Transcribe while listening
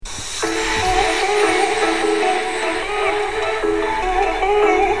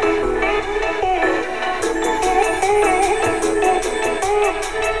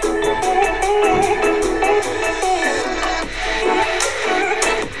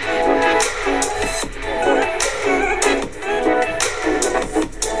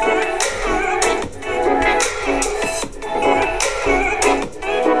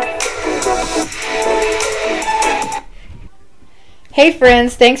Hey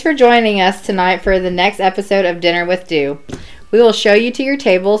friends, thanks for joining us tonight for the next episode of Dinner with Dew. We will show you to your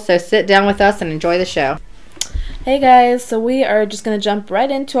table, so sit down with us and enjoy the show. Hey guys, so we are just going to jump right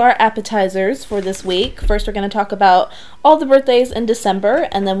into our appetizers for this week. First, we're going to talk about all the birthdays in December,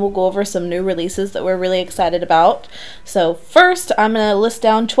 and then we'll go over some new releases that we're really excited about. So first, I'm going to list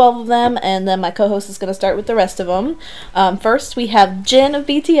down 12 of them, and then my co-host is going to start with the rest of them. First, we have Jin of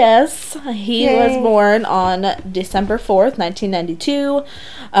BTS. He was born on December 4th, 1992.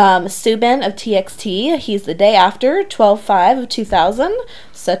 Subin of TXT, he's the day after, 12/5 of 2000.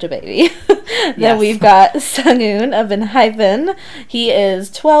 Such a baby. Then we've got Sunghoon of ENHYPEN. He is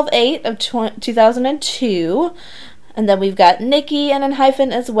 12/8 of 2002. And then we've got Nicki and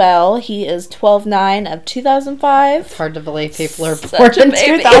ENHYPEN as well. He is 12/9 of 2005. It's hard to believe people are born in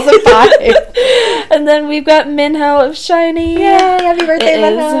 2005. And then we've got Minho of SHINee. Yay, happy birthday,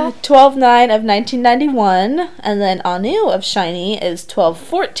 Minho. It is 12/9 of 1991. And then Anu of SHINee is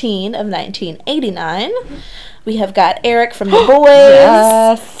 12/14 of 1989. We have got Eric from The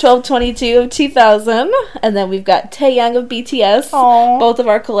Boys, 12/22 of 2000. And then we've got Taeyang of BTS. Aww. Both of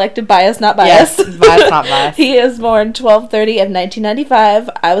our collective bias, not bias. Yes, bias, not bias. He is born 12/30 of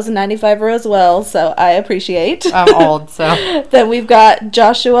 1995. I was a 95er as well, so I appreciate. I'm old, so. Then we've got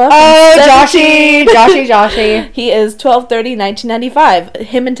Joshua. Joshy. He is 12/30, 1995.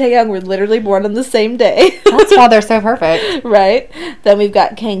 Him and Taeyang were literally born on the same day. That's why they're so perfect. Right. Then we've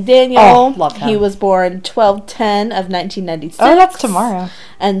got Kang Daniel. Oh, love him. He was born 12/10 of 1996. Oh, that's tomorrow.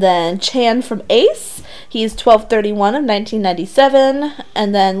 And then Chan from Ace. He's 12/31 of 1997.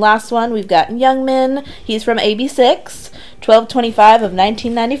 And then last one, we've got Youngmin. He's from AB6, 12/25 of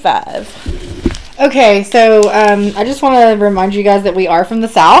 1995. Okay, so I just want to remind you guys that we are from the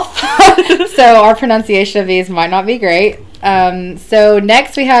South. So our pronunciation of these might not be great. So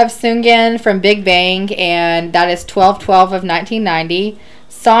next we have Seungin from Big Bang, and that is 12/12 of 1990.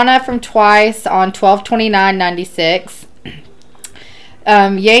 Sana from Twice on 12/29/96.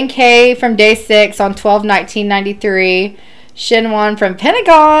 Yang K from Day 6 on 12/19/93. Shinwon from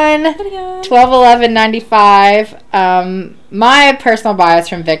Pentagon. 12/11/95. My personal bias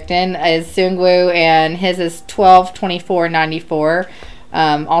from Victon is Seungwoo, and his is 12/24/94.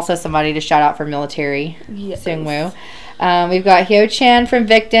 Also somebody to shout out for military. Yes. Seungwoo. We've got Hyo Chan from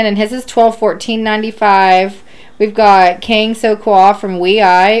Victon, and his is 12/14/95. We've got Kang So-kwa from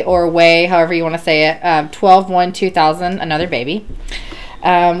Wei, or Wei, however you want to say it, 12/1/2000, another baby.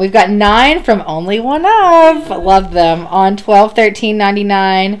 We've got 9 from Only One Of, love them, on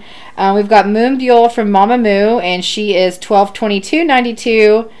 12/13/99. We've got Moonbyul from Mamamoo, and she is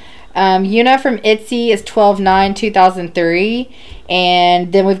 12/22/92. Yuna from ITZY is 12/9/2003.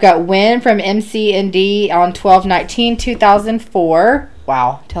 And then we've got Win from MCND on 12/19/2004.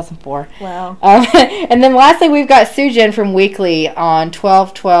 Wow, 2004. Wow. And then lastly, we've got Sujin from Weekly on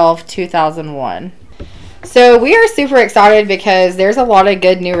 12/12/2001. So we are super excited because there's a lot of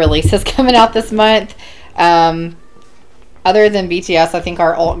good new releases coming out this month. Other than BTS, I think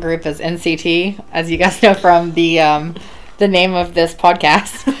our alt group is NCT, as you guys know from the name of this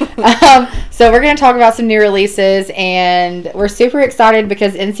podcast. So we're going to talk about some new releases, and we're super excited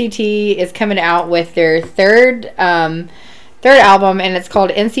because NCT is coming out with their third album, and it's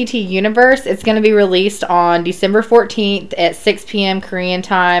called NCT Universe. It's going to be released on December 14th at 6 p.m. Korean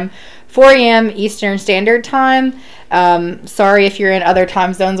time, 4 a.m. Eastern Standard Time. Sorry if you're in other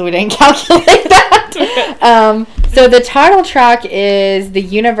time zones, we didn't calculate that. So the title track is The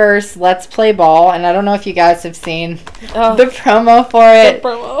Universe Let's Play Ball, and I don't know if you guys have seen the promo for it.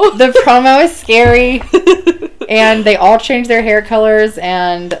 The promo is scary, and they all change their hair colors,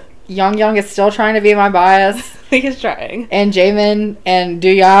 and Young is still trying to be my bias. I think he's trying. And Jaemin and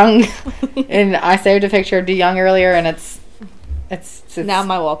Do-young. And I saved a picture of Do-young earlier, and it's now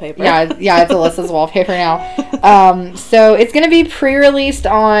my wallpaper. Yeah, it's Alyssa's wallpaper now. So it's going to be pre-released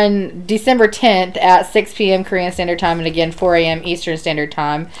on December 10th at 6 p.m. Korean Standard Time, and again 4 a.m. Eastern Standard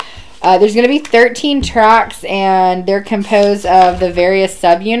Time. There's going to be 13 tracks, and they're composed of the various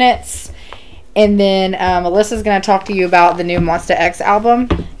subunits. And then Alyssa's going to talk to you about the new Monsta X album.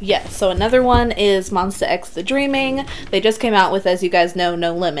 Yes, so another one is Monsta X The Dreaming. They just came out with, as you guys know,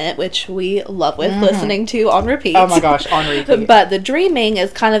 No Limit, which we love listening to on repeat. Oh my gosh, on repeat. But The Dreaming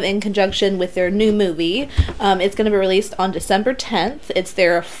is kind of in conjunction with their new movie. It's going to be released on December 10th. It's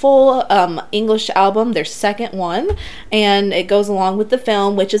their full English album, their second one, and it goes along with the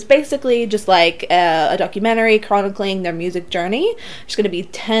film, which is basically just like a documentary chronicling their music journey. There's going to be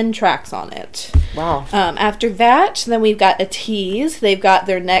 10 tracks on it. Wow. After that, then we've got a tease. They've got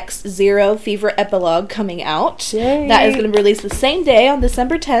their next Zero Fever epilogue coming out. Yay. That is going to be released the same day on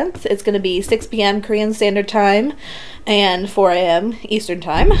December 10th. It's going to be 6 p.m. Korean Standard Time and 4 a.m. Eastern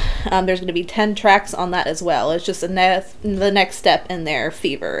Time. There's going to be 10 tracks on that as well. It's just the next step in their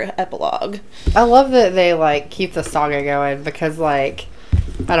Fever epilogue. I love that they, like, keep the saga going because, like,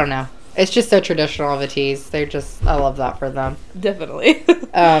 I don't know. It's just so traditional of a tease. I love that for them. Definitely.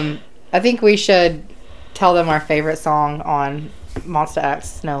 I think we should tell them our favorite song on Monsta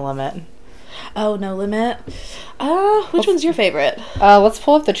X, No Limit. Oh, No Limit. Which one's your favorite? Let's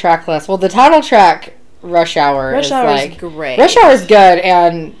pull up the track list. Well, the title track, Rush Hour is great. Rush Hour is good,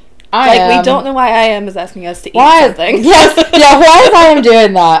 and we don't know why I Am is asking us to eat something. Yes, yeah, why is I Am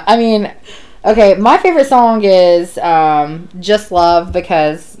doing that? I mean, okay, my favorite song is Just Love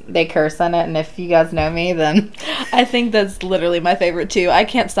because they curse in it, and if you guys know me, then I think that's literally my favorite too. I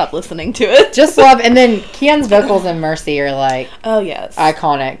can't stop listening to it. Just Love, and then Kian's vocals in Mercy are like, oh yes,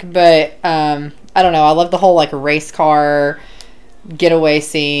 iconic. But I don't know, I love the whole like race car getaway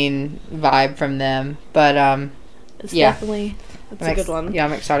scene vibe from them. But it's definitely a good one. Yeah,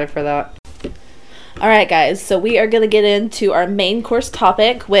 I'm excited for that. Alright guys, so we are going to get into our main course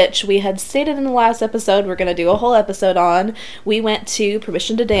topic, which we had stated in the last episode we're going to do a whole episode on. We went to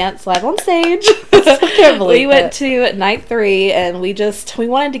Permission to Dance live on stage. I can't believe we went to night 3 and we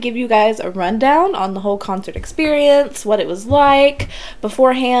wanted to give you guys a rundown on the whole concert experience, what it was like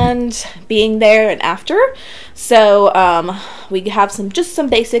beforehand, being there, and after. So we have some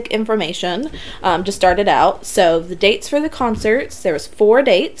basic information to start it out. So the dates for the concerts, there was 4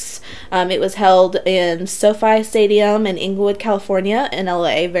 dates. It was held in SoFi Stadium in Inglewood, California, in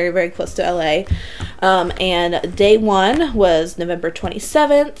LA, very, very close to LA. And day 1 was November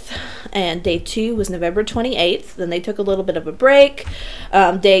 27th, and day 2 was November 28th. Then they took a little bit of a break.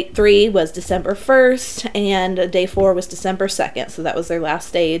 Day 3 was December 1st, and day 4 was December 2nd. So that was their last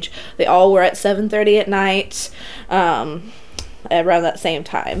stage. They all were at 7:30 at night. Around that same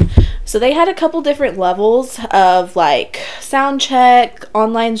time. So they had a couple different levels of like sound check,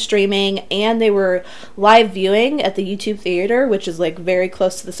 online streaming, and they were live viewing at the YouTube Theater, which is like very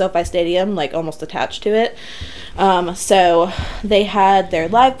close to the SoFi Stadium, like almost attached to it. So they had their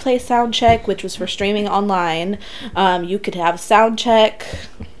live play sound check, which was for streaming online. You could have sound check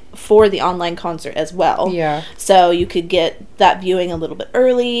for the online concert as well. Yeah. So you could get that viewing a little bit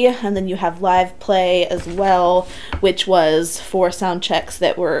early, and then you have live play as well, which was for sound checks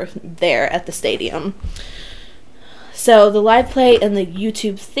that were there at the stadium. So the live play in the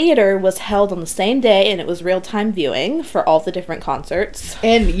YouTube Theater was held on the same day, and it was real-time viewing for all the different concerts.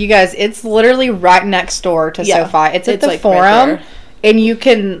 And you guys, it's literally right next door to SoFi. It's at the like Forum. Right, and you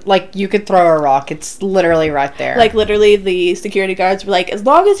could throw a rock. It's literally right there. Like, literally, the security guards were like, as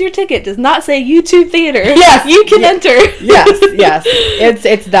long as your ticket does not say YouTube Theater, yes, you can enter. Yes.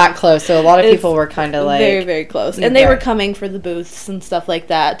 It's that close. So a lot of people were kind of like... very, very close. And they were coming for the booths and stuff like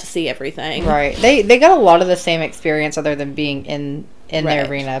that to see everything. Right. They got a lot of the same experience other than being in the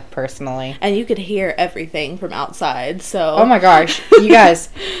arena personally. And you could hear everything from outside, so... Oh my gosh. You guys,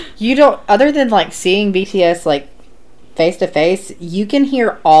 you don't... Other than, like, seeing BTS, like, face to face, you can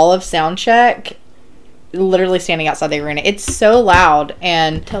hear all of soundcheck literally standing outside the arena. It's so loud.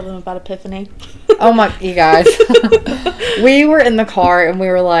 And tell them about Epiphany. Oh my, you guys, we were in the car and we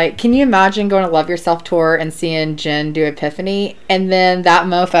were like, can you imagine going to Love Yourself tour and seeing Jen do Epiphany, and then that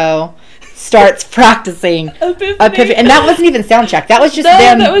mofo starts practicing Epiphany. And that wasn't even sound check. That was just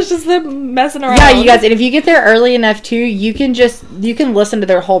them. That was just them messing around. Yeah, you guys, and if you get there early enough too, you can listen to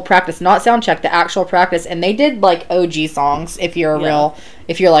their whole practice, not sound check, the actual practice. And they did like OG songs if you're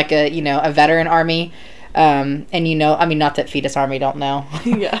if you're like a veteran Army. And not that Fetus Army don't know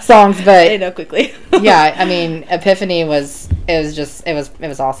songs, but they know quickly. Yeah, I mean, Epiphany was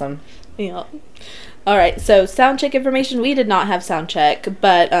awesome. Yeah. All right, so sound check information. We did not have sound check,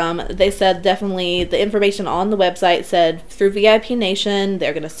 but they said definitely the information on the website said through VIP Nation,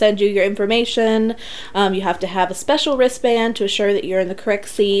 they're going to send you your information. You have to have a special wristband to assure that you're in the correct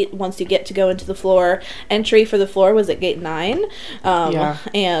seat once you get to go into the floor. Entry for the floor was at gate 9,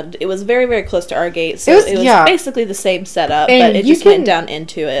 and it was very, very close to our gate, so it was basically the same setup, and but it just went down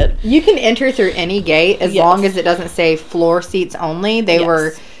into it. You can enter through any gate as long as it doesn't say floor seats only. They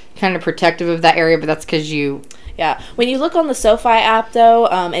were kind of protective of that area, but that's because when you look on the SoFi app though,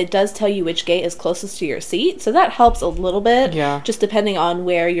 it does tell you which gate is closest to your seat, so that helps a little bit, just depending on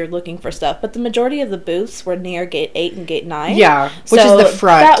where you're looking for stuff. But the majority of the booths were near gate 8 and gate 9, which is the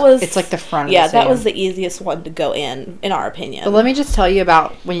front. It's like the front of the stadium. That was the easiest one to go in our opinion. But let me just tell you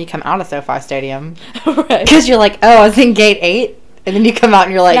about when you come out of SoFi Stadium, because you're like, oh, I was in gate 8, and then you come out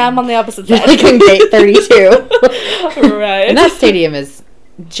and you're like, I'm on the opposite side. You're like in gate 32. Right. And that stadium is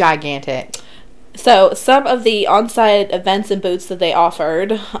gigantic. So some of the on-site events and booths that they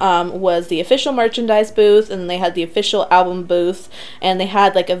offered was the official merchandise booth, and they had the official album booth, and they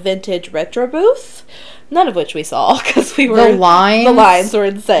had like a vintage retro booth. None of which we saw because we were... The lines were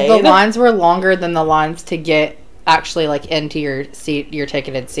insane. The lines were longer than the lines to get actually like into your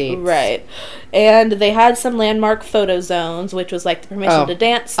ticketed seats. Right. And they had some landmark photo zones, which was like the permission to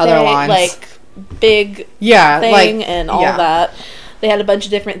dance other day, lines. like big thing and all that. They had a bunch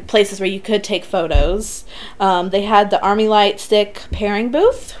of different places where you could take photos. They had the Army Light Stick pairing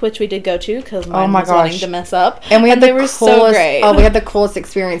booth, which we did go to because mine was wanting to mess up. And they were so great. Oh, we had the coolest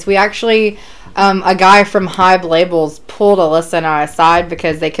experience. We actually, a guy from Hybe Labels pulled Alyssa and I aside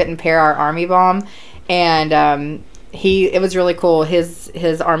because they couldn't pair our Army Bomb. And it was really cool.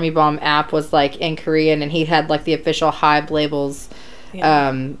 His Army Bomb app was like in Korean, and he had like the official Hybe Labels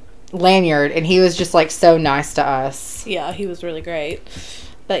lanyard, and he was just like so nice to us. Yeah, he was really great.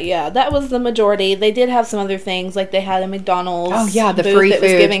 But yeah, that was the majority. They did have some other things, like they had a McDonald's the booth free that food.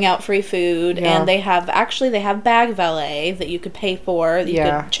 was giving out free food, and they have bag valet that you could pay for. You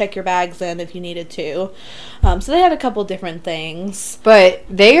could check your bags in if you needed to. So they had a couple different things. But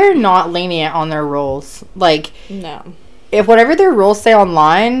they are not lenient on their rules. Like, no. If whatever their rules say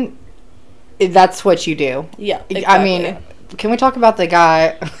online, that's what you do. Yeah, exactly. I mean, can we talk about the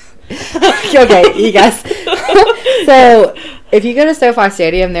guy... Okay, you guys. So, if you go to SoFi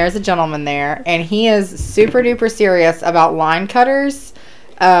Stadium, there's a gentleman there, and he is super duper serious about line cutters.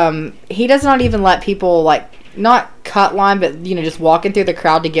 He does not even let people, like, not cut line, but, just walking through the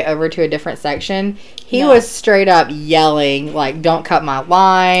crowd to get over to a different section. He was straight up yelling, like, don't cut my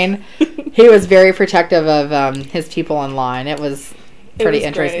line. He was very protective of his people in line. It was pretty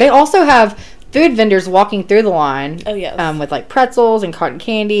interesting. Great. They also have food vendors walking through the line. Oh, yes. With like pretzels and cotton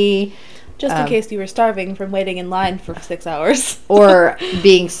candy. Just in case you were starving from waiting in line for 6 hours. Or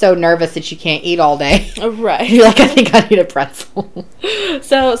being so nervous that you can't eat all day. Right. You're like, I think I need a pretzel.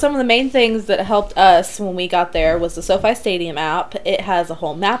 So some of the main things that helped us when we got there was the SoFi Stadium app. It has a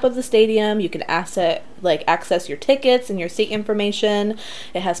whole map of the stadium. You can access your tickets and your seat information.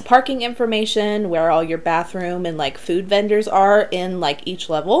 It has parking information, where all your bathroom and like food vendors are in like each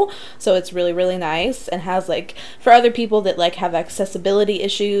level. So it's really, really nice, and has like for other people that like have accessibility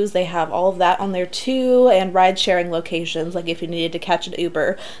issues, they have all of that on there too, and ride sharing locations. Like if you needed to catch an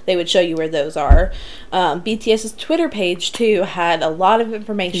Uber, they would show you where those are. BTS's Twitter page too had a lot of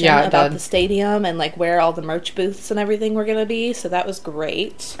information about the stadium and like where all the merch booths and everything were going to be. So that was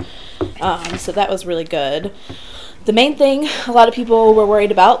great. So that was really good. The main thing a lot of people were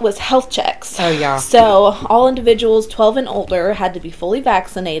worried about was health checks. Oh, yeah. So all individuals 12 and older had to be fully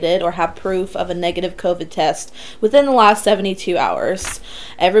vaccinated or have proof of a negative COVID test within the last 72 hours.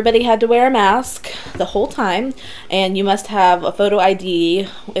 Everybody had to wear a mask the whole time, and you must have a photo ID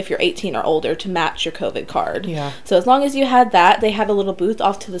if you're 18 or older to match your COVID card. Yeah. So as long as you had that, they had a little booth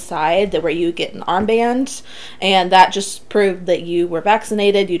off to the side where you get an armband, and that just proved that you were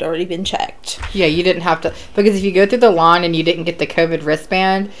vaccinated, you'd already been checked. Yeah, you didn't have to, because if you go through the line and you didn't get the COVID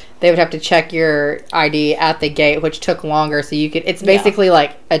wristband, they would have to check your ID at the gate, which took longer. So you could, it's basically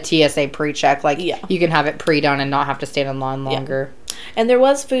like a TSA pre-check. Like you can have it pre-done and not have to stand in line longer. And there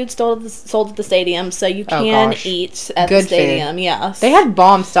was food sold at the stadium, so you can eat at the stadium. Food. Yes, they had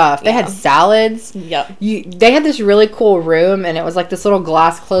bomb stuff. They had salads. Yep. They had this really cool room, and it was like this little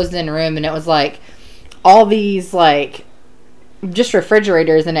glass closed-in room, and it was like all these like just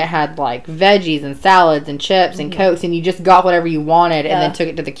refrigerators, and it had like veggies and salads and chips and Cokes, and you just got whatever you wanted and then took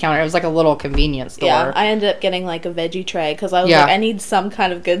it to the counter. It was like a little convenience store. Yeah, I ended up getting like a veggie tray because I was like, I need some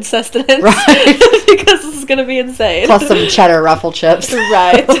kind of good sustenance, right? Because this is gonna be insane. Plus some cheddar ruffle chips.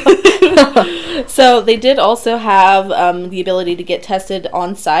 Right. So they did also have the ability to get tested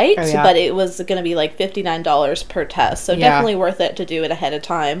on site, but it was going to be like $59 per test. So definitely worth it to do it ahead of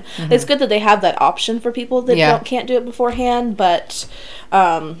time. Mm-hmm. It's good that they have that option for people that can't do it beforehand, but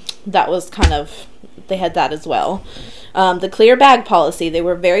that was kind of, they had that as well. The clear bag policy, they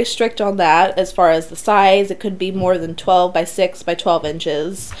were very strict on that as far as the size. It could be more than 12 by 6 by 12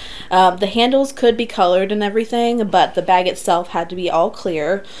 inches. The handles could be colored and everything, but the bag itself had to be all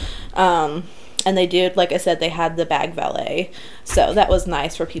clear. And they did, like I said, they had the bag valet. So that was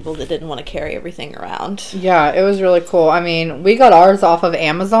nice for people that didn't want to carry everything around. Yeah, it was really cool. I mean, we got ours off of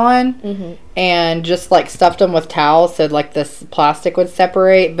Amazon and just like stuffed them with towels so like this plastic would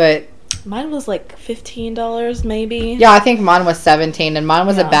separate, but mine was like $15 maybe. Yeah, I think mine was $17, and mine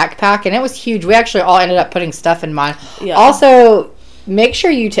was a backpack, and it was huge. We actually all ended up putting stuff in mine. Yeah. Also, make sure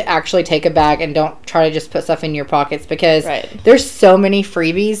you actually take a bag and don't try to just put stuff in your pockets, because Right. there's so many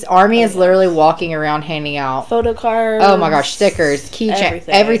freebies. Army is literally walking around handing out photo cards. Oh my gosh, stickers, keychains,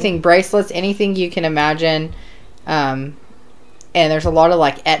 everything, bracelets, anything you can imagine. And there's a lot of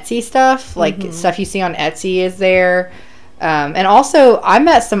like Etsy stuff, like stuff you see on Etsy is there. And also, I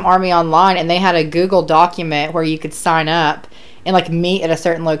met some Army online, and they had a Google document where you could sign up and like meet at a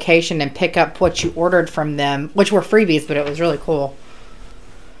certain location and pick up what you ordered from them, which were freebies, but it was really cool.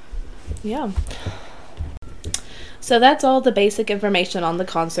 Yeah. So that's all the basic information on the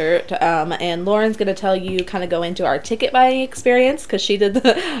concert. And Lauren's going to tell you, kind of go into our ticket buying experience, because she did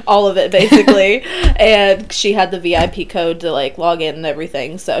all of it basically. And she had the VIP code to like log in and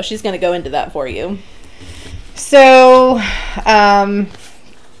everything. So she's going to go into that for you. So,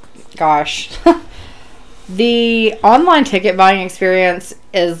 gosh, the online ticket buying experience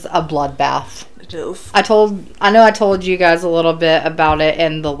is a bloodbath. It is. I know I told you guys a little bit about it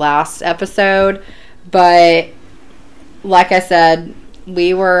in the last episode, but like I said,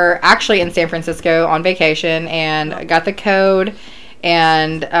 we were actually in San Francisco on vacation and got the code,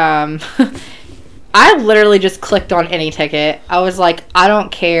 and I literally just clicked on any ticket. I was like, I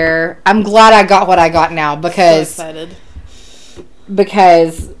don't care. I'm glad I got what I got now, because So excited.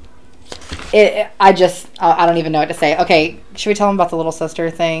 Because I don't even know what to say. Okay, should we tell them about the little sister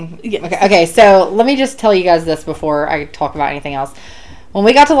thing? Yes. Okay, so let me just tell you guys this before I talk about anything else. When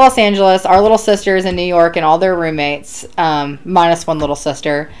we got to Los Angeles, our little sisters in New York and all their roommates, minus one little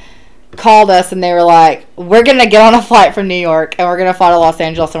sister, called us and they were like, we're going to get on a flight from New York and we're going to fly to Los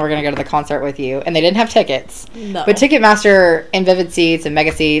Angeles and we're going to go to the concert with you. And they didn't have tickets. No. But Ticketmaster and Vivid Seats and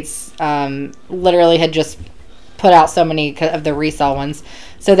Mega Seats literally had just put out so many of the resale ones.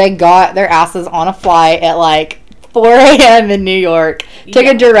 So they got their asses on a flight at like 4 a.m. in New York, took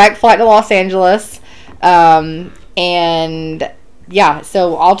a direct flight to Los Angeles, and yeah,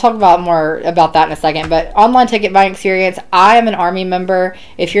 so I'll talk more about that in a second. But online ticket buying experience, I am an Army member.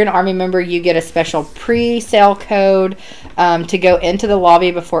 If you're an Army member, you get a special pre-sale code to go into the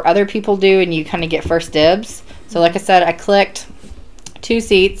lobby before other people do, and you kind of get first dibs. So like I said, I clicked 2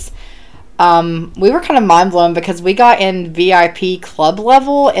 seats. We were kind of mind blown because we got in VIP club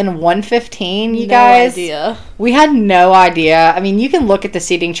level in 115, you guys. No idea. We had no idea. I mean, you can look at the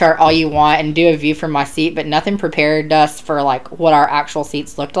seating chart all you want and do a view from my seat, but nothing prepared us for like what our actual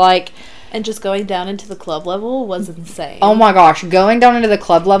seats looked like. And just going down into the club level was insane. Oh my gosh, going down into the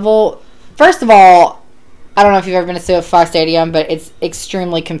club level, first of all, I don't know if you've ever been to SoFi Stadium, but it's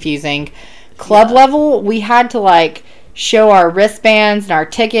extremely confusing. Club level, we had to like show our wristbands and our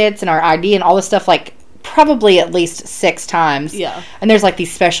tickets and our ID and all this stuff like probably at least 6 times. Yeah. And there's like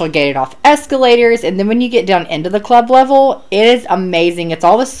these special gated off escalators, and then when you get down into the club level, it is amazing. It's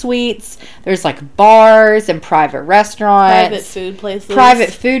all the suites. There's like bars and private restaurants. Private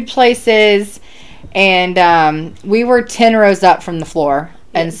food places. And we were 10 rows up from the floor.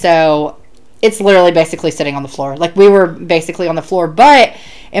 Yeah. And so it's literally basically sitting on the floor. Like we were basically on the floor, but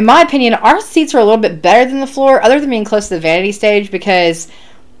in my opinion, our seats were a little bit better than the floor, other than being close to the vanity stage, because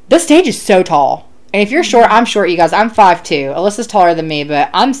the stage is so tall. And if you're short, I'm short, you guys. I'm 5'2". Alyssa's taller than me, but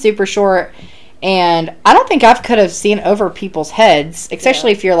I'm super short. And I don't think I could have seen over people's heads,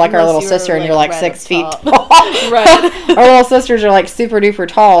 especially if you're like our little sister and you're like 6 feet tall. Right. Our little sisters are like super duper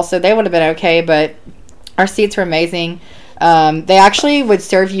tall, so they would have been okay, but our seats were amazing. They actually would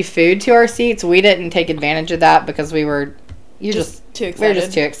serve you food to our seats. We didn't take advantage of that because we were just too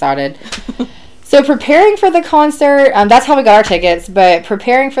excited. So preparing for the concert, that's how we got our tickets, but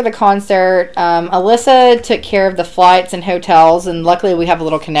preparing for the concert, Alyssa took care of the flights and hotels, and luckily we have a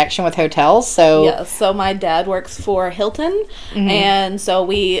little connection with hotels, so... Yeah, so my dad works for Hilton, and so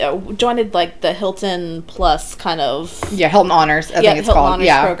we joined, like, the Hilton Plus kind of... Yeah, Hilton Honors, I think it's Hilton called.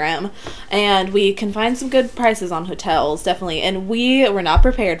 Honors program, and we can find some good prices on hotels, definitely, and we were not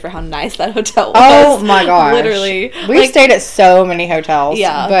prepared for how nice that hotel was. Oh, my gosh. Literally. We stayed at so many hotels.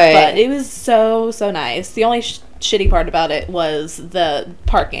 Yeah, but it was so nice. The only shitty part about it was the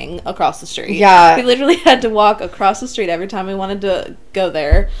parking across the street. Yeah, we literally had to walk across the street every time we wanted to go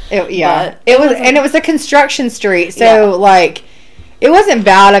there. It was a construction street, so like it wasn't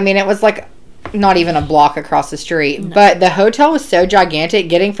bad. I mean, it was like not even a block across the street, but the hotel was so gigantic.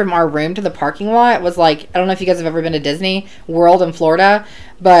 Getting from our room to the parking lot was like, I don't know if you guys have ever been to Disney World in Florida,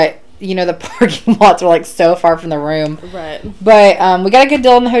 but you know, the parking lots are like so far from the room. Right. But we got a good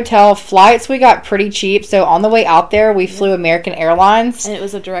deal in the hotel. Flights we got pretty cheap. So on the way out there, we flew American Airlines. And it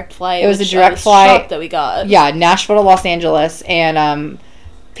was a direct flight. It was a direct flight that we got. Yeah, Nashville to Los Angeles. And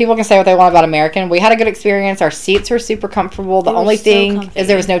people can say what they want about American. We had a good experience. Our seats were super comfortable. The only thing is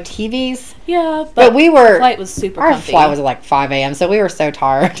there was no TVs. Yeah, but we were. Our flight was super Our comfy. flight was at like 5 a.m., so we were so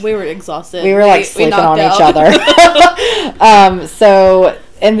tired. We were exhausted. We were like sleeping on each other.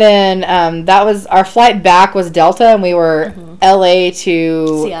 And then that was our flight back was Delta, and we were LA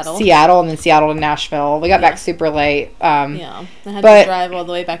to Seattle, and then Seattle to Nashville. We got back super late. I had to drive all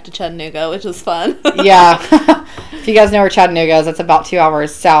the way back to Chattanooga, which was fun. Yeah. If you guys know where Chattanooga is, it's about 2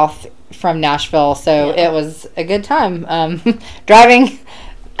 hours south from Nashville, so it was a good time driving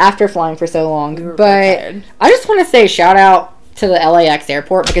after flying for so long. We were but tired. I just want to say shout out to the LAX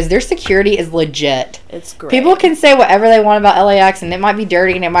airport because their security is legit. It's great. People can say whatever they want about LAX, and it might be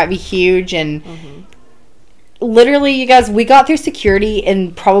dirty and it might be huge, and literally, you guys, we got through security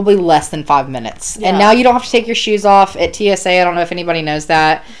in probably less than 5 minutes. And now you don't have to take your shoes off at TSA. I don't know if anybody knows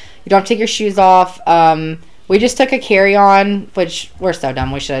that. You don't have to take your shoes off. We just took a carry-on, which we're so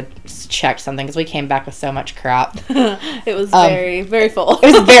dumb. We should have checked something because we came back with so much crap. It was very, very full.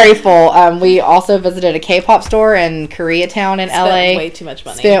 It was very full. We also visited a K-pop store in Koreatown in LA. Spent way too much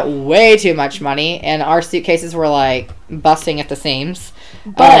money. Spent way too much money, and our suitcases were like busting at the seams.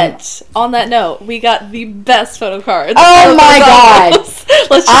 But on that note, we got the best photo cards. Oh my god!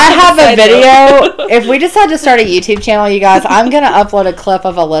 I have a video. If we just had to start a YouTube channel, you guys, I'm gonna upload a clip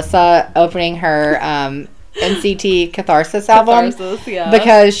of Alyssa opening her NCT Catharsis album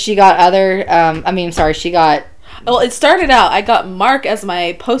because she got she got. Well, it started out. I got Mark as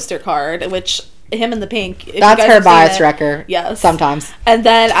my poster card, which. Him in the pink. That's her bias wrecker. Yes. Sometimes. And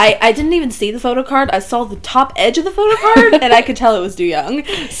then I didn't even see the photo card. I saw the top edge of the photo card, and I could tell it was Do Young.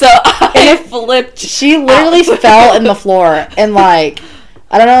 So I flipped. She literally fell in the floor. And, like,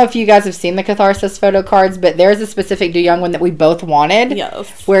 I don't know if you guys have seen the Catharsis photo cards, but there's a specific Do Young one that we both wanted.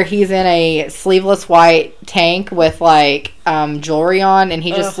 Yes. Where he's in a sleeveless white tank with, like, jewelry on, and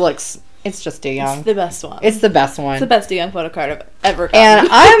he just looks... It's just Do Young. It's the best one. It's the best one. It's the best Do Young photo card I've ever gotten.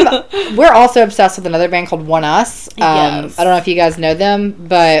 And we're also obsessed with another band called One Us. Yes. I don't know if you guys know them,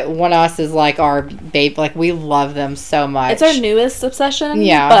 but One Us is like our babe. Like, we love them so much. It's our newest obsession.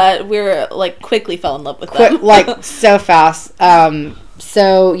 Yeah. But we're, like, quickly fell in love with them. Like, so fast.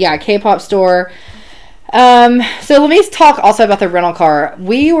 So, yeah, K-pop store. So let me talk also about the rental car.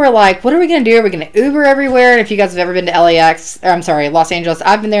 We were like, what are we going to do? Are we going to Uber everywhere? And if you guys have ever been to Los Angeles,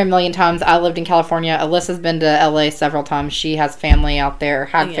 I've been there a million times. I lived in California. Alyssa's been to LA several times. She has family out there,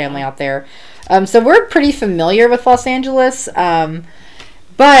 family out there. So we're pretty familiar with Los Angeles. But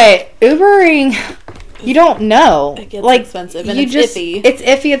Ubering, you don't know. It gets expensive and it's iffy. It's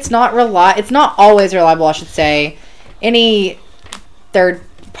iffy. It's not always reliable, I should say. Any third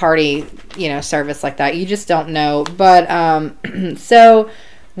party service like that, you just don't know. But so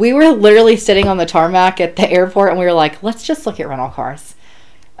we were literally sitting on the tarmac at the airport, and we were like, let's just look at rental cars.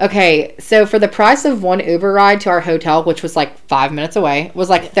 Okay, so for the price of one Uber ride to our hotel, which was like 5 minutes away, was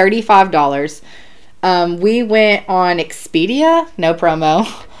like $35. We went on Expedia, no promo.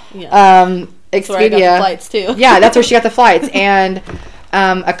 Expedia, that's where I got the flights too. Yeah, that's where she got the flights. And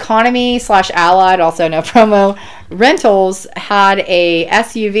Economy/Allied, also no promo, rentals had a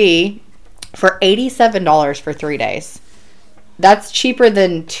SUV for $87 for 3 days. That's cheaper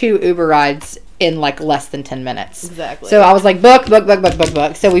than 2 Uber rides in like less than 10 minutes. Exactly. So I was like, book.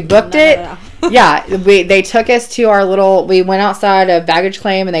 So we booked it. Yeah, they took us to we went outside a baggage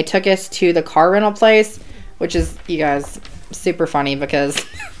claim, and they took us to the car rental place, which is, you guys, super funny because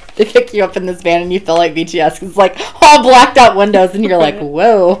they pick you up in this van and you feel like BTS. It's like all blacked out windows, and you're like,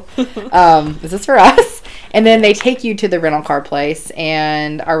 whoa, is this for us? And then they take you to the rental car place,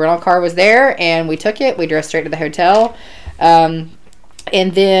 and our rental car was there, and we took it. We drove straight to the hotel.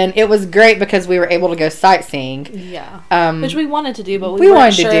 And then it was great because we were able to go sightseeing. Yeah. Which we wanted to do, but we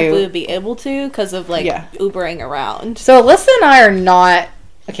weren't sure if we would be able to because of, like, Ubering around. So Alyssa and I are not...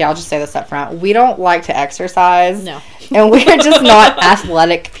 Okay, I'll just say this up front. We don't like to exercise. No. And we're just not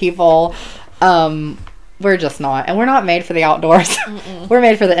athletic people. We're just not. And we're not made for the outdoors. We're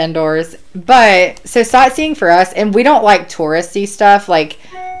made for the indoors. But, so sightseeing for us, and we don't like touristy stuff. Like,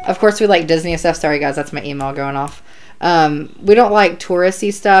 of course we like Disney stuff. Sorry, guys, that's my email going off. We don't like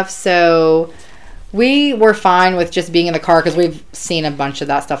touristy stuff, so we were fine with just being in the car because we've seen a bunch of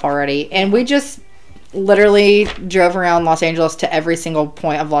that stuff already. And we just literally drove around Los Angeles to every single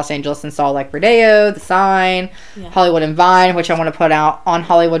point of Los Angeles and saw, like, Rodeo, the Sign, Hollywood and Vine, which I want to put out on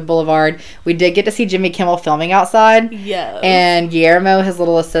Hollywood Boulevard. We did get to see Jimmy Kimmel filming outside. Yes. And Guillermo, his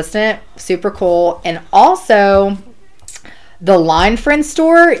little assistant. Super cool. And also, the Line Friend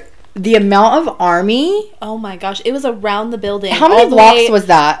store the amount of Army. Oh my gosh, it was around the building. How many blocks was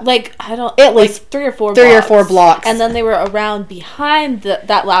that? Like, I don't... At least like 3 or 4 3 blocks. or 4 blocks. And then they were around behind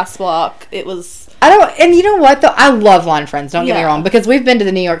that last block. It was... And you know what, though? I love Line Friends, don't get me wrong, because we've been to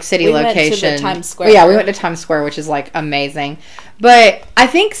the New York City location. We went to the Times Square. Yeah, we went to Times Square, which is, like, amazing. But I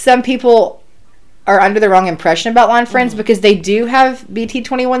think some people are under the wrong impression about Line Friends because they do have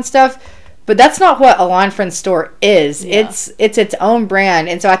BT21 stuff, but that's not what a Line Friends store is. Yeah. It's its own brand.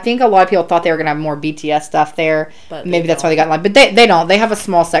 And so I think a lot of people thought they were going to have more BTS stuff there. But maybe that's why they got in line. But they don't. They have a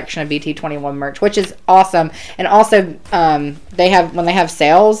small section of BT21 merch, which is awesome. And also, when they have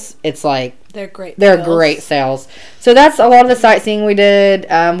sales, it's like... They're great. They're great sales. So that's a lot of the sightseeing we did.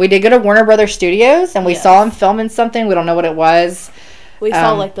 We did go to Warner Brothers Studios, and we saw them filming something. We don't know what it was. We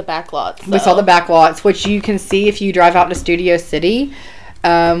saw, like, the back lots. We saw the back lots, which you can see if you drive out to Studio City.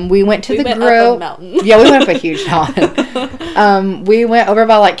 We went to the Grove. Mountain. Yeah, we went up a huge mountain. We went over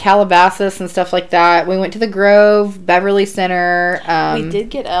by, like, Calabasas and stuff like that. We went to the Grove, Beverly Center. We did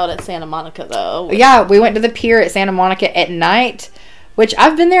get out at Santa Monica, though. Yeah, we went to the pier at Santa Monica at night, which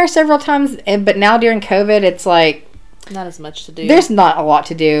I've been there several times, but now during COVID, it's like... Not as much to do. There's not a lot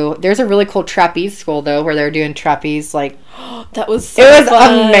to do. There's a really cool trapeze school, though, where they're doing trapeze, like... That was so It was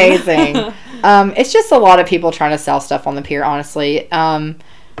fun. amazing. It's just a lot of people trying to sell stuff on the pier, honestly. I'll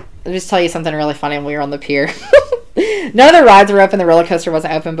just tell you something really funny when we were on the pier. None of the rides were open. The roller coaster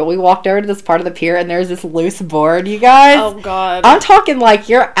wasn't open, but we walked over to this part of the pier, and there's this loose board, you guys. Oh, God. I'm talking like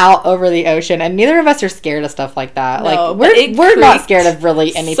you're out over the ocean, and neither of us are scared of stuff like that. No, like we're not scared of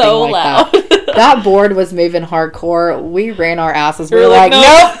really anything so like loud. that. That board was moving hardcore. We ran our asses. We were like,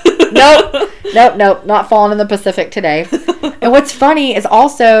 nope, not falling in the Pacific today. And what's funny is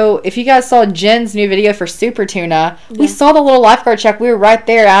also, if you guys saw Jen's new video for Super Tuna, we saw the little lifeguard check. We were right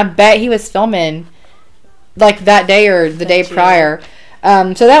there. I bet he was filming like that day or the day prior.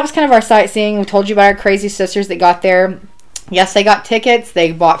 So that was kind of our sightseeing. We told you about our crazy sisters that got there. Yes, they got tickets.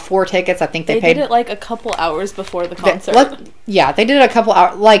 They bought 4 tickets. I think they paid... did it like a couple hours before the concert. They did it a couple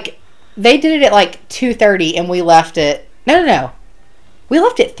hours. Like, they did it at like 2:30 and we left at... No. We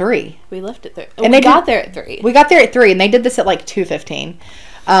left at 3. We left at 3. And we got there at 3. We got there at 3 and they did this at like 2:15.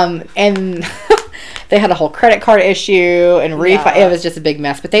 And they had a whole credit card issue and refi. It was just a big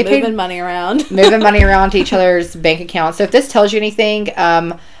mess. But they moving money around. Moving money around to each other's bank accounts. So if this tells you anything,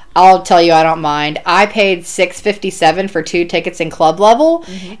 I'll tell you I don't mind. I paid $657 for 2 tickets in club level,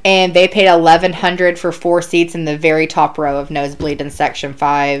 and they paid $1,100 for 4 seats in the very top row of nosebleed in section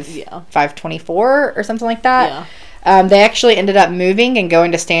 524 or something like that. Yeah. They actually ended up moving and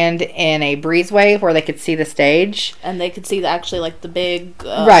going to stand in a breezeway where they could see the stage. And they could see the big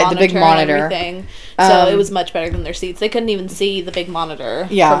the big monitor. And everything. So it was much better than their seats. They couldn't even see the big monitor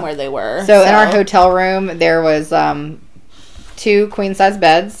from where they were. So in our hotel room, there was 2 queen-size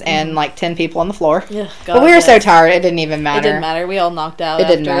beds and like 10 people on the floor. Yeah, but we were so tired, it didn't even matter. It didn't matter. We all knocked out. It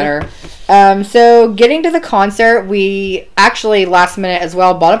didn't matter. So getting to the concert, we actually last minute as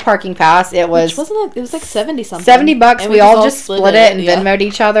well bought a parking pass. It was it was like $70-something. $70. We all just split it and Venmo'd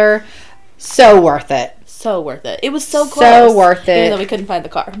each other. So worth it. So worth it. It was so close. So worth it. Even though we couldn't find the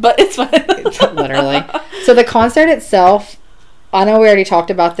car, but it's fine. Literally. So the concert itself, I know we already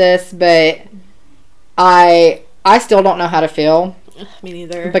talked about this, but I still don't know how to feel. Me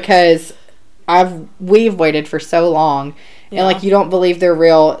neither. Because we've waited for so long. Yeah. And, you don't believe they're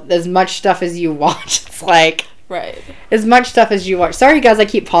real. As much stuff as you watch, it's like... Right. As much stuff as you watch. Sorry, guys, I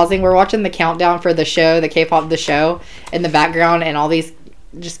keep pausing. We're watching the countdown for the show, the K-pop The Show, in the background, and all these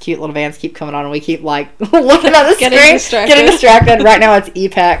just cute little bands keep coming on, and we keep, looking at the screen. Getting distracted. Right now, it's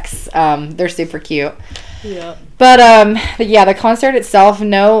EPEX. They're super cute. Yeah. But yeah, the concert itself,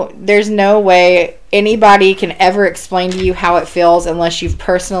 there's no way anybody can ever explain to you how it feels unless you've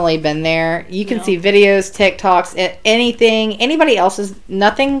personally been there. You can see videos, TikToks, anything, anybody else's,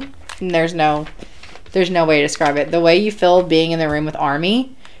 nothing, there's no way to describe it. The way you feel being in the room with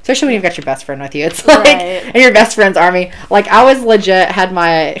ARMY, especially when you've got your best friend with you, it's like, and your best friend's ARMY. I was legit, had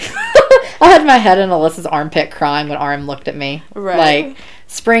my, I had my head in Alyssa's armpit crying when RM looked at me. Right.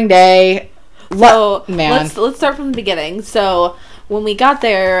 Spring day. So let's start from the beginning. So when we got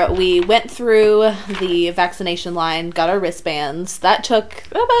there, we went through the vaccination line, got our wristbands. That took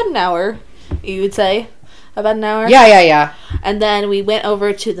about an hour, you would say. About an hour? Yeah. And then we went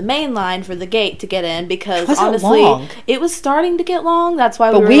over to the main line for the gate to get in because honestly, it was starting to get long. That's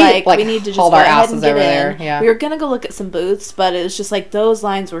why we were we need to just go ahead and get in. Yeah. We were going to go look at some booths, but it was just those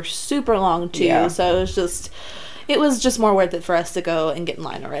lines were super long too. Yeah. So it it was just more worth it for us to go and get in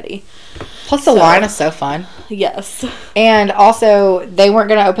line already. Plus, the line is so fun. Yes. And also, they weren't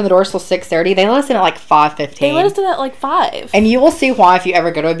going to open the doors till 6:30. They let us in at like 5:15. They let us in at like 5. And you will see why if you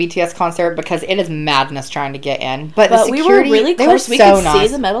ever go to a BTS concert, because it is madness trying to get in. But the security, we were really close. We could see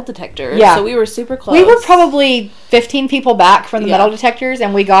the metal detector. Yeah. So we were super close. We were probably 15 people back from the metal detectors,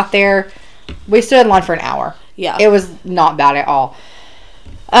 and we got there. We stood in line for an hour. Yeah. It was not bad at all.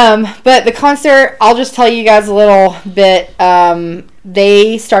 But the concert, I'll just tell you guys a little bit.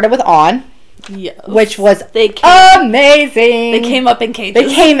 They started with On. Yes. Which was amazing. They came up in cages.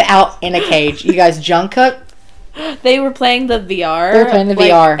 They came out in a cage. You guys, Jungkook. They were playing the VR. They were playing the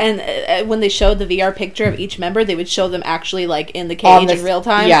VR. And when they showed the VR picture of each member, they would show them actually like in the cage in real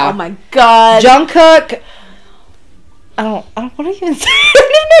time. Yeah. Oh my god. Jungkook. I don't want to even say. I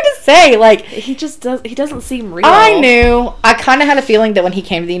don't even know what to say. Like, he doesn't seem real. I knew. I kind of had a feeling that when he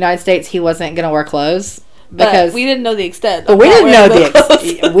came to the United States, he wasn't going to wear clothes. Because we didn't know the extent. But we didn't know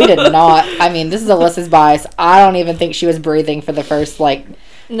we did not. I mean, this is Alyssa's bias. I don't even think she was breathing for the first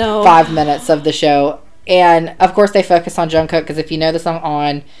 5 minutes of the show. And of course, they focus on Jungkook because if you know the song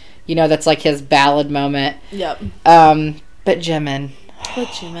On, you know that's like his ballad moment. Yep. But Jimin.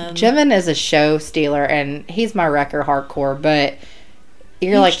 Jimin is a show stealer, and he's my wrecker hardcore. But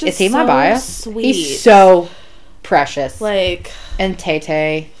you're like, is he my bias? Sweet. He's so precious. Like, and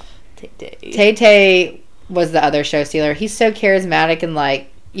Tay was the other show stealer. He's so charismatic, and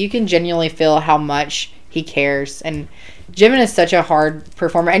like you can genuinely feel how much he cares. And Jimin is such a hard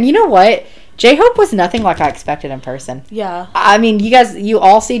performer. And you know what? J-Hope was nothing like I expected in person. Yeah. I mean, you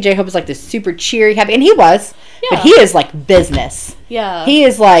all see J-Hope as like this super cheery, happy, and he was. Yeah. But he is like business. Yeah. He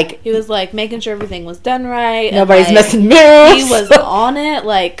is like... He was like making sure everything was done right. Nobody's and, missing moves. He was on it.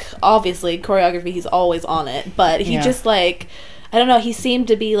 Like, obviously, choreography, he's always on it. But he just like... I don't know, he seemed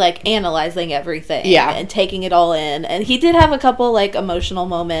to be, like, analyzing everything. Yeah. And taking it all in. And he did have a couple, like, emotional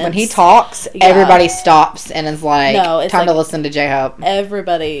moments. When he talks, everybody stops and is like, time to listen to J-Hope.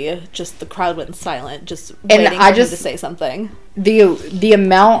 Everybody, just the crowd went silent, just waiting for him to say something. The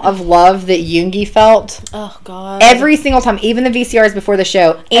amount of love that Yoongi felt. Oh, God. Every single time, even the VCRs before the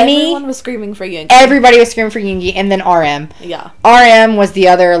show. Everyone was screaming for Yoongi. Everybody was screaming for Yoongi, and then RM. Yeah. RM was the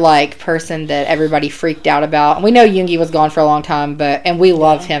other, like, person that everybody freaked out about. And we know Yoongi was gone for a long time, and we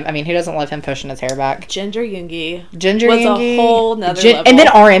loved him. I mean, who doesn't love him pushing his hair back? Ginger Yoongi. Was a whole nother level. And then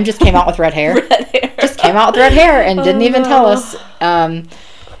RM just came out with red hair. Red hair. Just came out with red hair and didn't even tell us. And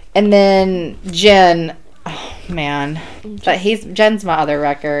then Jin... Oh, man. But Jen's my other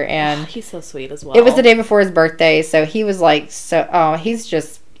wrecker, and... he's so sweet as well. It was the day before his birthday, so he was like, he's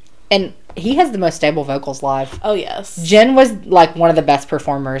just... And he has the most stable vocals live. Oh, yes. Jin was, like, one of the best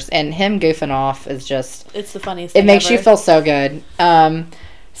performers, and him goofing off is just... It's the funniest thing It makes you feel so good.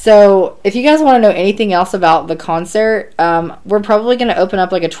 So, if you guys want to know anything else about the concert, we're probably going to open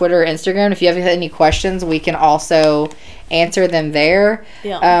up, like, a Twitter or Instagram. If you have any questions, we can also answer them there.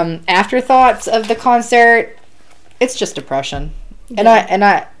 Yeah. Afterthoughts of the concert, it's just depression. Yeah. And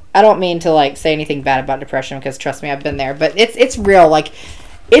I don't mean to, like, say anything bad about depression, because trust me, I've been there. But it's real. Like,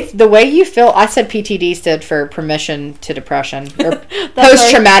 it's the way you feel. I said PTD stood for permission to depression, or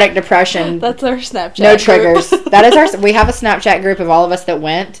post-traumatic depression. That's our Snapchat. No triggers. That is we have a Snapchat group of all of us that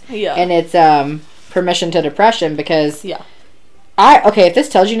went. Yeah. And it's permission to depression, because if this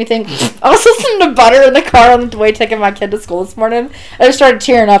tells you anything, I was listening to Butter in the car on the way taking my kid to school this morning. I just started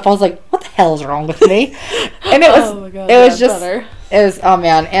tearing up. I was like, what the hell is wrong with me? And it was oh my God, it was just Butter. It was, oh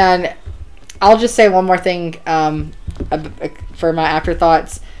man. And I'll just say one more thing for my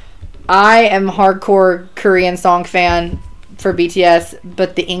afterthoughts. I am a hardcore Korean song fan for BTS,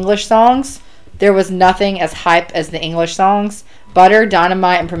 but the English songs, there was nothing as hype as the English songs. Butter,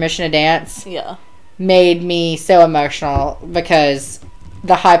 Dynamite, and Permission to Dance made me so emotional because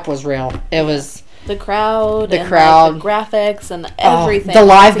the hype was real. It was the crowd, the graphics, and everything. The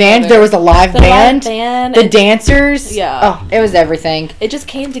live band. There was a live band. The dancers. Yeah. Oh, it was everything. It just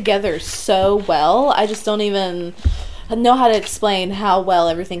came together so well. I just don't even know how to explain how well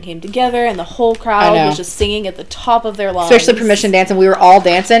everything came together, and the whole crowd was just singing at the top of their lungs. Especially Permission Dancing. We were all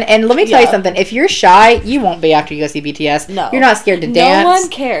dancing. And let me tell you something. If you're shy, you won't be after you go see BTS. No. You're not scared to dance. No one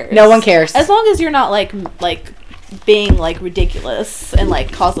cares. No one cares. As long as you're not like being like ridiculous and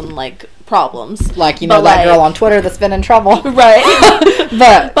like causing like problems. Like, you know, that girl on Twitter that's been in trouble. Right.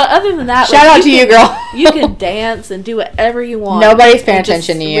 but other than that, shout out to you, girl. You can dance and do whatever you want. Nobody's paying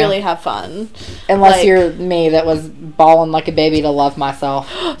attention to you. Really have fun. Unless you're me that was bawling like a baby to Love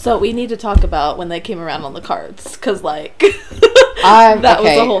Myself. So we need to talk about when they came around on the cards. Because, that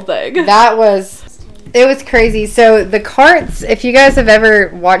was the whole thing. That was... It was crazy. So the carts, if you guys have ever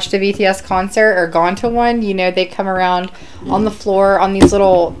watched a BTS concert or gone to one, you know they come around on the floor on these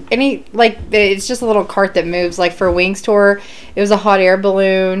little, it's just a little cart that moves. Like for Wings tour, it was a hot air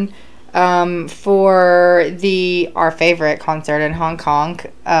balloon. For our favorite concert in Hong Kong,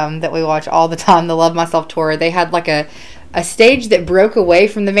 that we watch all the time, the Love Myself tour, they had like a stage that broke away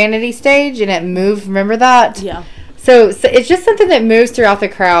from the vanity stage and it moved. Remember that? Yeah. So it's just something that moves throughout the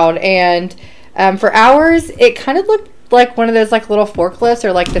crowd, and for hours, it kind of looked like one of those like little forklifts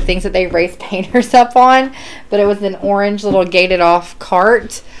or like the things that they race painters up on, but it was an orange little gated off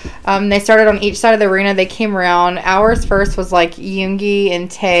cart. They started on each side of the arena. They came around. Ours first was like Yoongi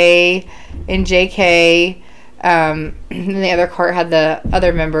and Tae and JK. And the other cart had the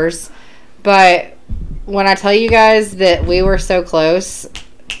other members. But when I tell you guys that we were so close,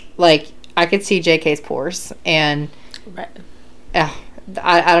 like I could see JK's pores, and right.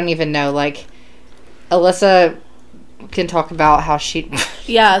 I don't even know, like Alyssa can talk about how she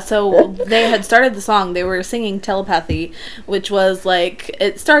yeah, so they had started the song. They were singing Telepathy, which was like,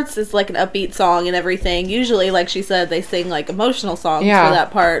 it starts as like an upbeat song and everything. Usually, like she said, they sing like emotional songs for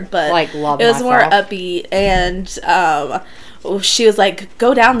that part, but like Love it was Myself. more upbeat. And she was like,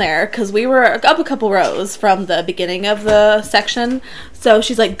 go down there, because we were up a couple rows from the beginning of the section. So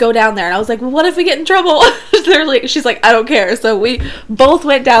she's like, go down there. And I was like, well, what if we get in trouble? She's like, I don't care. So we both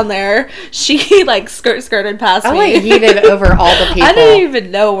went down there. She like skirted past me. I like yeeted over all the people. I didn't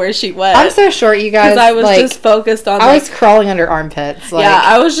even know where she went. I'm so short, you guys. Because I was just focused on I was crawling under armpits. Like. Yeah,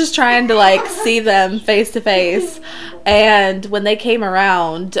 I was just trying to like see them face to face. And when they came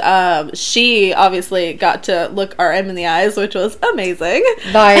around, she obviously got to look RM in the eyes, which was amazing.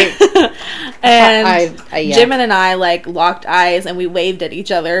 Like, and Jimin and I like locked eyes and we waved at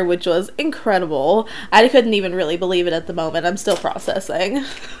each other, which was incredible. I couldn't even really believe it at the moment. I'm still processing.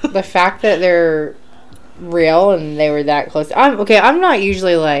 The fact that they're real and they were that close. I'm not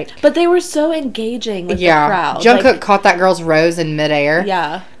usually like, but they were so engaging with the crowd. Jungkook caught that girl's rose in midair.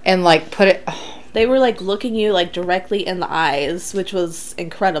 Yeah, and like put it. They were, like, looking you, like, directly in the eyes, which was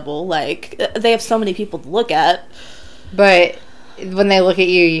incredible. Like, they have so many people to look at. But when they look at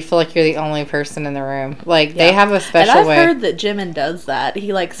you, you feel like you're the only person in the room. Like, they have a special way. And I've heard that Jimin does that.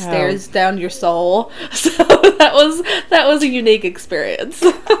 He, like, stares down your soul. So that was a unique experience.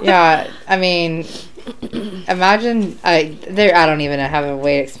 Yeah, I mean, imagine, I don't even have a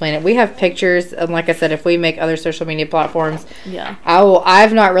way to explain it. We have pictures, and like I said, if we make other social media platforms,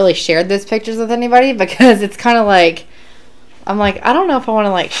 I've not really shared those pictures with anybody, because it's kind of like, I'm like, I don't know if I want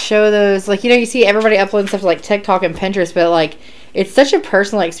to like show those, like, you know, you see everybody uploading stuff to like TikTok and Pinterest, but like, it's such a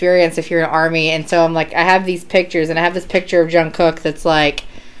personal experience if you're an ARMY. And so I'm like, I have these pictures, and I have this picture of Jungkook that's like,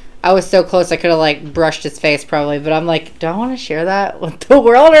 I was so close I could have like brushed his face probably, but I'm like, do I want to share that with the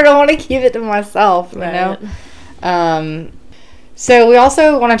world, or do I want to keep it to myself, you know? So we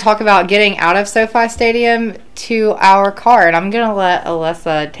also want to talk about getting out of SoFi Stadium to our car, and I'm going to let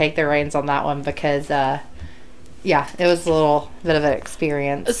Alyssa take the reins on that one, because it was a little bit of an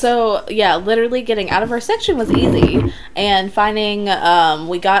experience. So, yeah, literally getting out of our section was easy. And finding,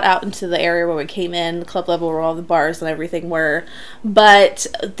 we got out into the area where we came in, the club level where all the bars and everything were. But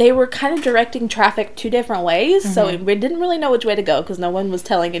they were kind of directing traffic two different ways. Mm-hmm. So we didn't really know which way to go, because no one was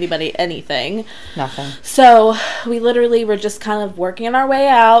telling anybody anything. Nothing. So we literally were just kind of working our way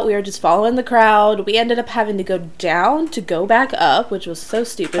out. We were just following the crowd. We ended up having to go down to go back up, which was so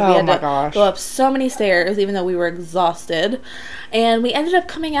stupid. We had to go up so many stairs, even though we were exhausted. And we ended up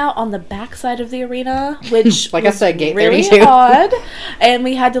coming out on the back side of the arena, which like was I said, gate really 32. odd. And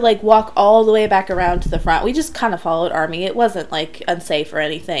we had to like walk all the way back around to the front. We just kind of followed ARMY. It wasn't like unsafe or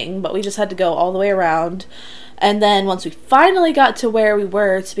anything, but we just had to go all the way around. And then once we finally got to where we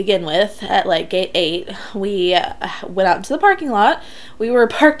were to begin with, at like gate 8, we went out into the parking lot. We were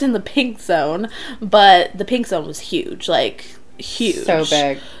parked in the pink zone, but the pink zone was huge, like huge. So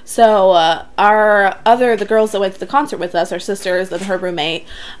big. So the girls that went to the concert with us, our sisters and her roommate,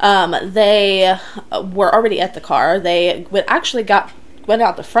 they were already at the car. They went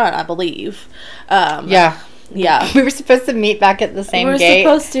out the front, I believe. Yeah. We were supposed to meet back at the same gate. We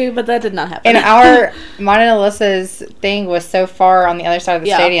were supposed to, but that did not happen. And mine and Alyssa's thing was so far on the other side of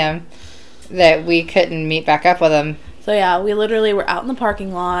the stadium that we couldn't meet back up with them. So yeah, we literally were out in the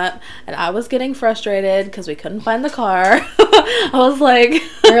parking lot, and I was getting frustrated because we couldn't find the car. I was like...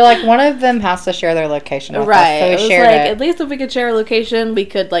 we were like, one of them has to share their location with us, so we shared it. At least if we could share a location, we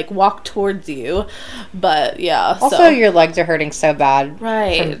could like walk towards you. But yeah. Also, your legs are hurting so bad.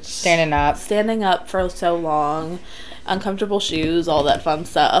 Right. From standing up. Standing up for so long. uncomfortable shoes, all that fun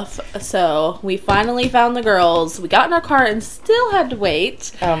stuff. So we finally found the girls. We got in our car and still had to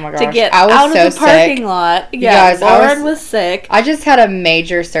wait to get out of the parking lot. Yeah, Lauren was sick. I just had a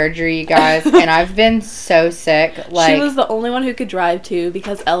major surgery, you guys, and I've been so sick. She was the only one who could drive too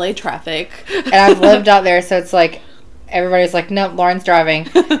because LA traffic. And I've lived out there, so it's like everybody's like, nope, Lauren's driving.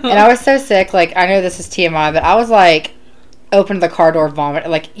 And I was so sick. Like, I know this is TMI, but I was like, opened the car door, vomit.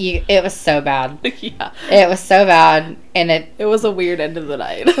 Like, it was so bad. Yeah. It was so bad. And it was a weird end of the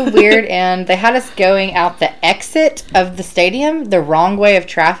night. It was a weird end. They had us going out the exit of the stadium, the wrong way of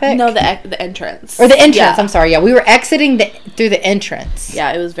traffic. No, the entrance. Or the entrance, yeah. I'm sorry. Yeah, we were exiting through the entrance.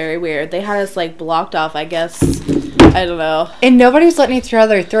 Yeah, it was very weird. They had us, like, blocked off, I guess. I don't know. And nobody was letting each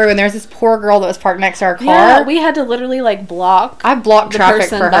other through. And there was this poor girl that was parked next to our car. Yeah, we had to literally, like, block. I blocked traffic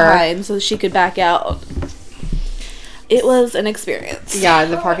for her. Behind so she could back out. It was an experience. Yeah,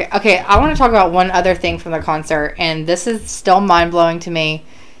 the parking. Okay, I want to talk about one other thing from the concert, and this is still mind-blowing to me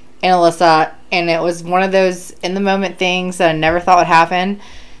and Alyssa, and it was one of those in-the-moment things that I never thought would happen.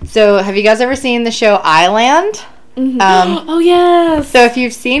 So, have you guys ever seen the show Island? Mm-hmm. Oh, yes. So, if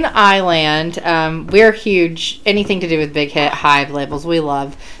you've seen Island, we're huge, anything to do with big hit, Hive labels, we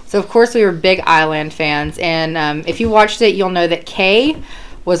love. So, of course, we were big Island fans, and if you watched it, you'll know that Kay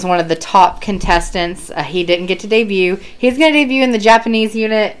was one of the top contestants. He didn't get to debut. He's going to debut in the Japanese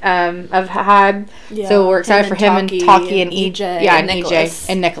unit of Hybe. Yeah, so we're excited for him and Taki and EJ. Yeah, and EJ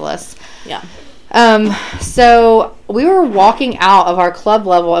and Nicholas. Yeah. So we were walking out of our club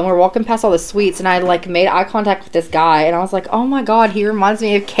level and we're walking past all the suites and I like made eye contact with this guy and I was like, oh my God, he reminds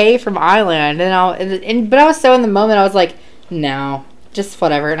me of Kay from Island. But I was so in the moment, I was like, no, just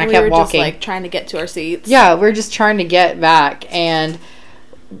whatever. And I kept walking. We were just like trying to get to our seats. Yeah, we were just trying to get back. And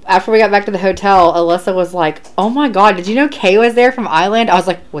after we got back to the hotel, Alyssa was like, oh my God, did you know Kay was there from Island? I was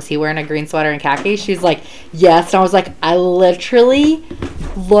like, was he wearing a green sweater and khakis? She's like, yes. And I was like, I literally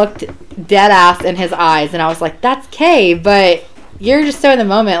looked dead ass in his eyes. And I was like, that's Kay. But you're just so in the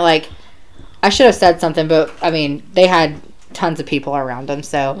moment. Like, I should have said something, but I mean, they had tons of people around them.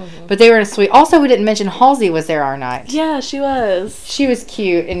 So, but they were in a suite. Also, we didn't mention Halsey was there our night. Yeah, she was. She was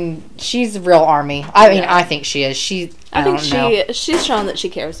cute, and she's real Army. I mean, I think she is. She's shown that she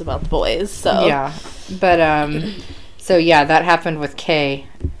cares about the boys. So yeah, but so yeah, that happened with Kay.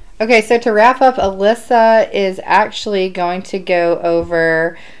 Okay, so to wrap up, Alyssa is actually going to go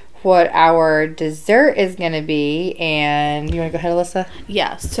over what our dessert is going to be, and you want to go ahead, Alyssa?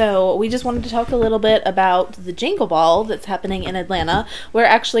 Yeah, so we just wanted to talk a little bit about the Jingle Ball that's happening in Atlanta. We're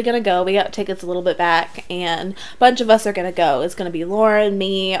actually going to go. We got tickets a little bit back, and a bunch of us are going to go. It's going to be Lauren,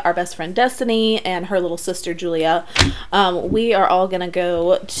 me, our best friend Destiny, and her little sister Julia. We are all going to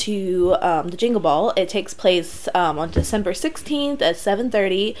go to the Jingle Ball. It takes place on December 16th at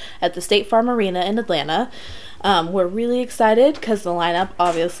 7:30 at the State Farm Arena in Atlanta. We're really excited because the lineup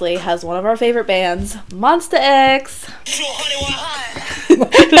obviously has one of our favorite bands, Monsta X,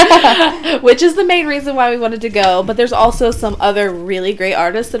 which is the main reason why we wanted to go. But there's also some other really great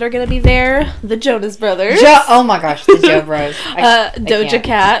artists that are going to be there. The Jonas Brothers. Oh my gosh, the Joe Bros. Doja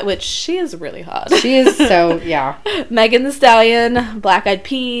Cat, which she is really hot. She is so, yeah. Megan Thee Stallion, Black Eyed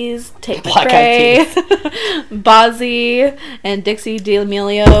Peas, Tate McRae, Bozzy, and Dixie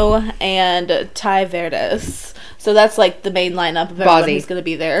D'Amelio, and Ty Verdes. So that's like the main lineup of everyone who's going to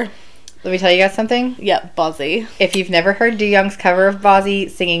be there. Let me tell you guys something. Yep, Bozzy. If you've never heard Do Young's cover of Bozzy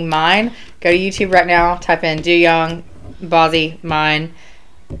singing Mine, go to YouTube right now, type in Do Young, Bozzy, Mine.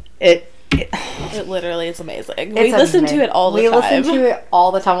 It literally is amazing. We listen to it all the time. We listen to it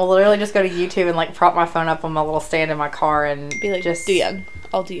all the time. We'll literally just go to YouTube and like prop my phone up on my little stand in my car and be like, just Do Young.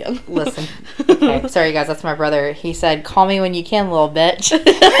 I'll do Young. Listen. Okay. Sorry guys, that's my brother. He said, call me when you can, little bitch.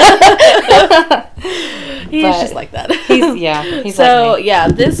 He's just like that. He's so, like me. Yeah,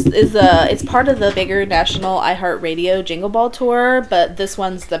 this is it's part of the bigger national iHeartRadio Jingle Ball tour, but this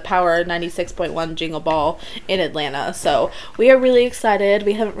one's the Power 96.1 Jingle Ball in Atlanta. So we are really excited.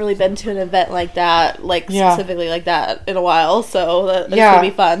 We haven't really been to an event like that, specifically like that in a while, so it's going to be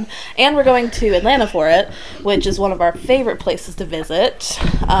fun. And we're going to Atlanta for it, which is one of our favorite places to visit.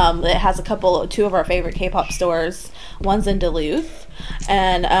 It has two of our favorite K-pop stores. One's in Duluth,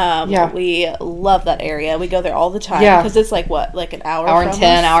 and we love that area. We go there all the time because it's like an hour and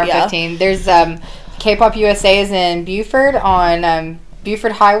 10, hour 15. There's K-pop USA is in Buford on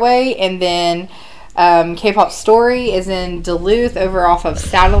Buford Highway, and then K-pop Story is in Duluth over off of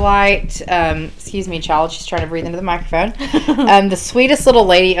Satellite. Excuse me, child. She's trying to breathe into the microphone. The sweetest little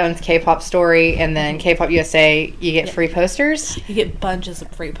lady owns K-pop Story, and then K-pop USA, you get free posters. You get bunches of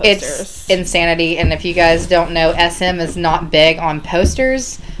free posters. It's insanity, and if you guys don't know, SM is not big on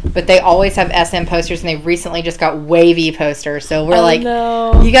posters. but they always have SM posters, and they recently just got wavy posters. So we're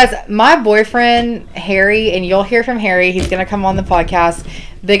no. You guys, my boyfriend, Harry, and you'll hear from Harry. He's going to come on the podcast.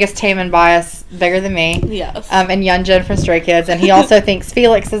 Biggest Taman bias, bigger than me. Yes. And Yunjin from Stray Kids. And he also thinks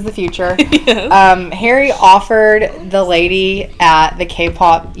Felix is the future. Yes. Harry offered the lady at the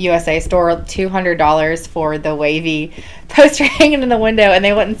K-Pop USA store $200 for the wavy poster hanging in the window, and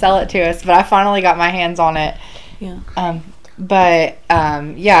they wouldn't sell it to us. But I finally got my hands on it. Yeah.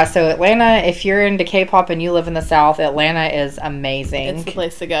 So Atlanta, if you're into K-pop and you live in the South, Atlanta is amazing. It's the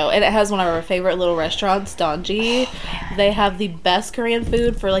place to go. And it has one of our favorite little restaurants, Donji. They have the best Korean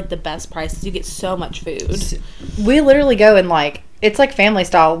food for, like, the best prices. You get so much food. We literally go and, like, it's like family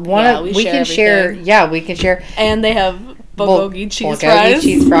style. We can share. Yeah, we can share. And they have bulgogi cheese fries.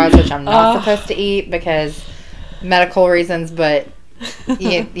 Cheese fries, which I'm not supposed to eat because medical reasons, but...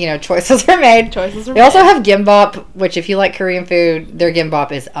 choices are made. They also have gimbap, which if you like Korean food, their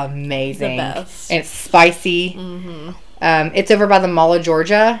gimbap is amazing. The best. And it's spicy. Mm-hmm. It's over by the Mall of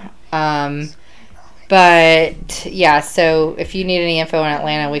Georgia. But yeah, so if you need any info in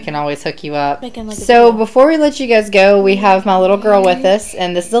Atlanta, we can always hook you up. So before we let you guys go, we have my little girl with us,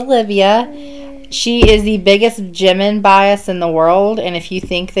 and this is Olivia. She is the biggest Jimin bias in the world, and if you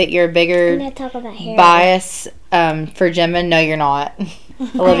think that you're a bigger bias for Jimin, no, you're not.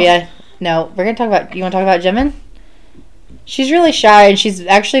 Olivia, no. We're going to talk about... You want to talk about Jimin? She's really shy, and she's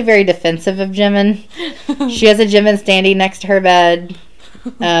actually very defensive of Jimin. She has a Jimin standee next to her bed.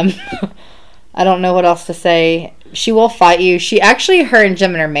 I don't know what else to say. She will fight you. Her and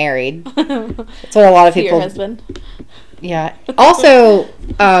Jimin are married. That's what a lot of people... Your husband? Yeah. Also,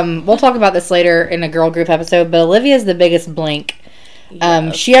 we'll talk about this later in a girl group episode, but Olivia's the biggest blink.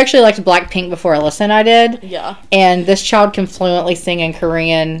 Yes. She actually liked Blackpink before Alyssa and I did. Yeah. And this child can fluently sing in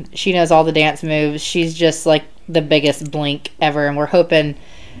Korean. She knows all the dance moves. She's just like the biggest blink ever, and we're hoping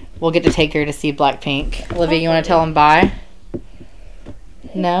we'll get to take her to see Blackpink. Olivia, you want to tell them bye?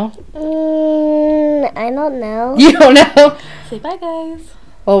 No? I don't know. You don't know? Say bye, guys.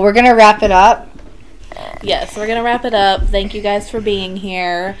 Well, we're going to wrap it up. Yes, we're going to wrap it up. Thank you guys for being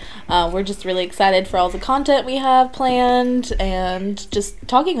here. We're just really excited for all the content we have planned and just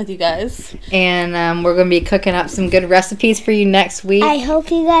talking with you guys. And we're going to be cooking up some good recipes for you next week. I hope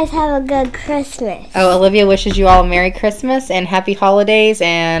you guys have a good Christmas. Oh, Olivia wishes you all a Merry Christmas and Happy Holidays.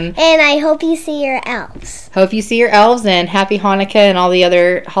 And I hope you see your elves. Hope you see your elves, and Happy Hanukkah and all the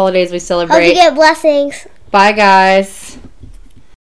other holidays we celebrate. Hope you get blessings. Bye, guys.